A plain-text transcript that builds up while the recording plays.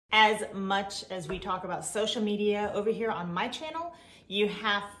As much as we talk about social media over here on my channel, you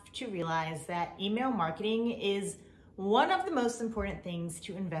have to realize that email marketing is one of the most important things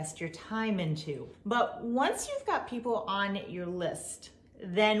to invest your time into. But once you've got people on your list,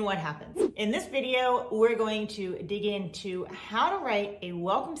 then what happens? In this video, we're going to dig into how to write a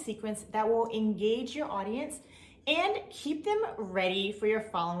welcome sequence that will engage your audience and keep them ready for your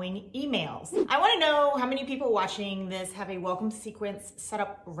following emails. I want to know how many people watching this have a welcome sequence set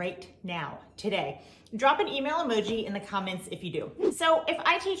up right now, today. Drop an email emoji in the comments if you do. So if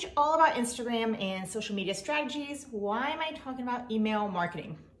I teach all about Instagram and social media strategies, why am I talking about email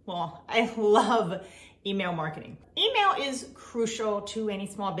marketing? Well, I love email marketing. Email is crucial to any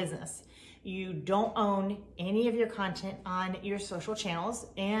small business. You don't own any of your content on your social channels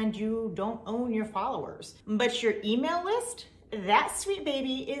and you don't own your followers. But your email list, that sweet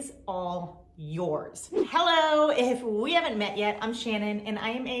baby is all yours. Hello, if we haven't met yet, I'm Shannon and I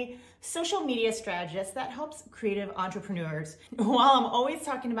am a social media strategist that helps creative entrepreneurs. While I'm always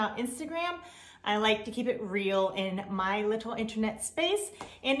talking about Instagram, I like to keep it real in my little internet space,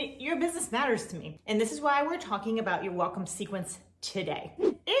 and your business matters to me. And this is why we're talking about your welcome sequence today.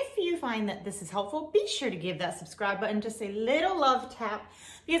 If you find that this is helpful, be sure to give that subscribe button just a little love tap,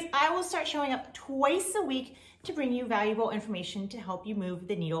 because I will start showing up twice a week to bring you valuable information to help you move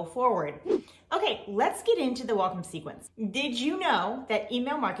the needle forward. Okay, let's get into the welcome sequence. Did you know that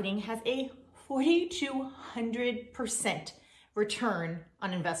email marketing has a 4,200% return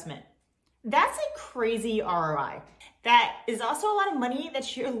on investment? That's a crazy ROI. That is also a lot of money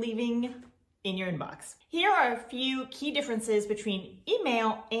that you're leaving in your inbox. Here are a few key differences between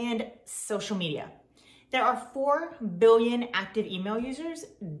email and social media. There are 4 billion active email users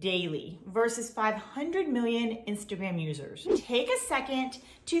daily versus 500 million Instagram users. Take a second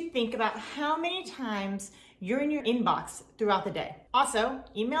to think about how many times you're in your inbox throughout the day. Also,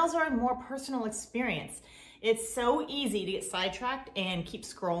 emails are a more personal experience. It's so easy to get sidetracked and keep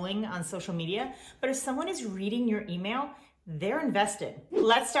scrolling on social media, but if someone is reading your email, they're invested.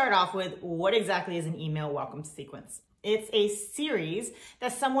 Let's start off with what exactly is an email welcome sequence. It's a series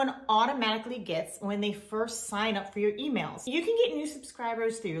that someone automatically gets when they first sign up for your emails. You can get new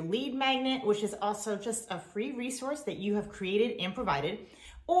subscribers through your lead magnet, which is also just a free resource that you have created and provided,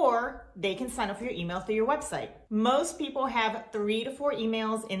 or they can sign up for your email through your website. Most people have 3 to 4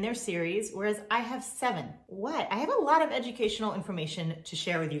 emails in their series, whereas I have 7. What? I have a lot of educational information to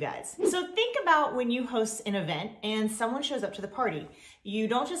share with you guys. So think about when you host an event and someone shows up to the party. You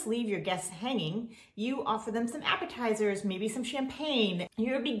don't just leave your guests hanging, you offer them some appetizers, maybe some champagne.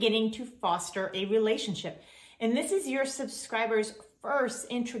 You're beginning to foster a relationship. And this is your subscribers' first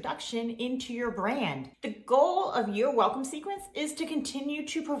introduction into your brand. The goal of your welcome sequence is to continue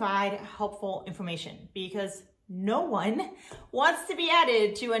to provide helpful information because no one wants to be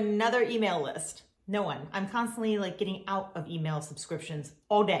added to another email list. No one. I'm constantly getting out of email subscriptions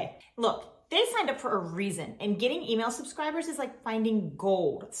all day. Look, they signed up for a reason, and getting email subscribers is like finding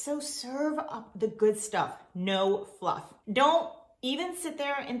gold. So serve up the good stuff, no fluff. Don't even sit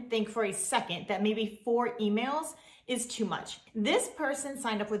there and think for a second that maybe 4 emails is too much. This person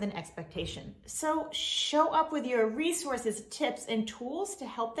signed up with an expectation. So show up with your resources, tips, and tools to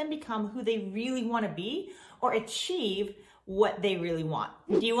help them become who they really want to be or achieve what they really want.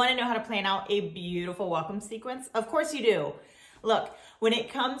 Do you want to know how to plan out a beautiful welcome sequence? Of course you do. Look, when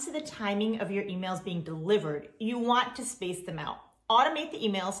it comes to the timing of your emails being delivered, you want to space them out. Automate the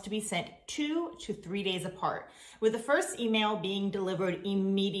emails to be sent 2 to 3 days apart, with the first email being delivered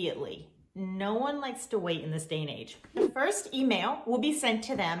immediately. No one likes to wait in this day and age. The first email will be sent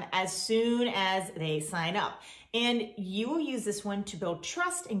to them as soon as they sign up. And you will use this one to build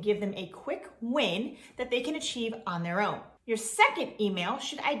trust and give them a quick win that they can achieve on their own. Your second email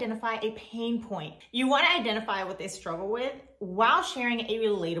should identify a pain point. You want to identify what they struggle with while sharing a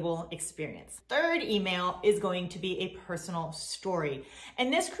relatable experience. Third email is going to be a personal story.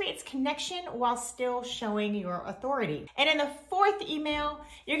 And this creates connection while still showing your authority. And in the fourth email,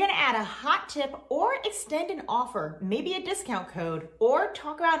 you're going to add a hot tip or extend an offer, maybe a discount code, or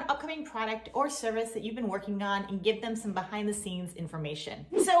talk about an upcoming product or service that you've been working on and give them some behind the scenes information.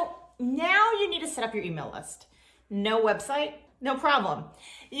 So now you need to set up your email list. No website? No problem.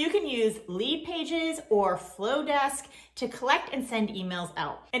 You can use Leadpages or Flowdesk to collect and send emails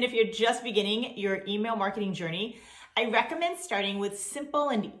out. And if you're just beginning your email marketing journey, I recommend starting with simple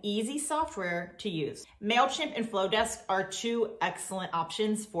and easy software to use. MailChimp and Flowdesk are 2 excellent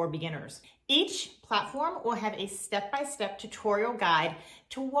options for beginners. Each platform will have a step-by-step tutorial guide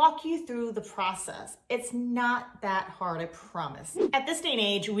to walk you through the process. It's not that hard, I promise. At this day and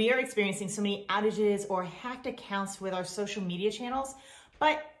age, we are experiencing so many outages or hacked accounts with our social media channels.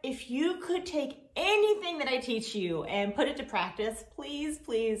 But if you could take anything that I teach you and put it to practice, please,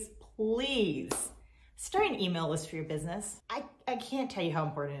 please, please start an email list for your business. I can't tell you how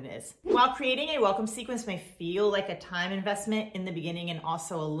important it is. While creating a welcome sequence may feel like a time investment in the beginning and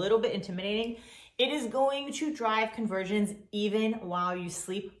also a little bit intimidating, it is going to drive conversions even while you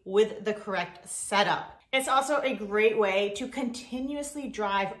sleep with the correct setup. It's also a great way to continuously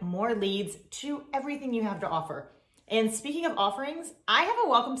drive more leads to everything you have to offer. And speaking of offerings, I have a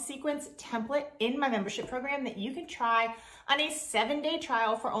welcome sequence template in my membership program that you can try on a 7-day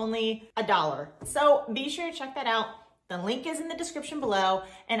trial for only $1. So be sure to check that out. The link is in the description below,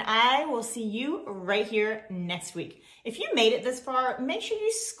 and I will see you right here next week. If you made it this far, make sure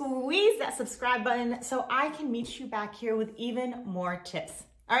you squeeze that subscribe button so I can meet you back here with even more tips.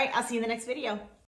 All right, I'll see you in the next video.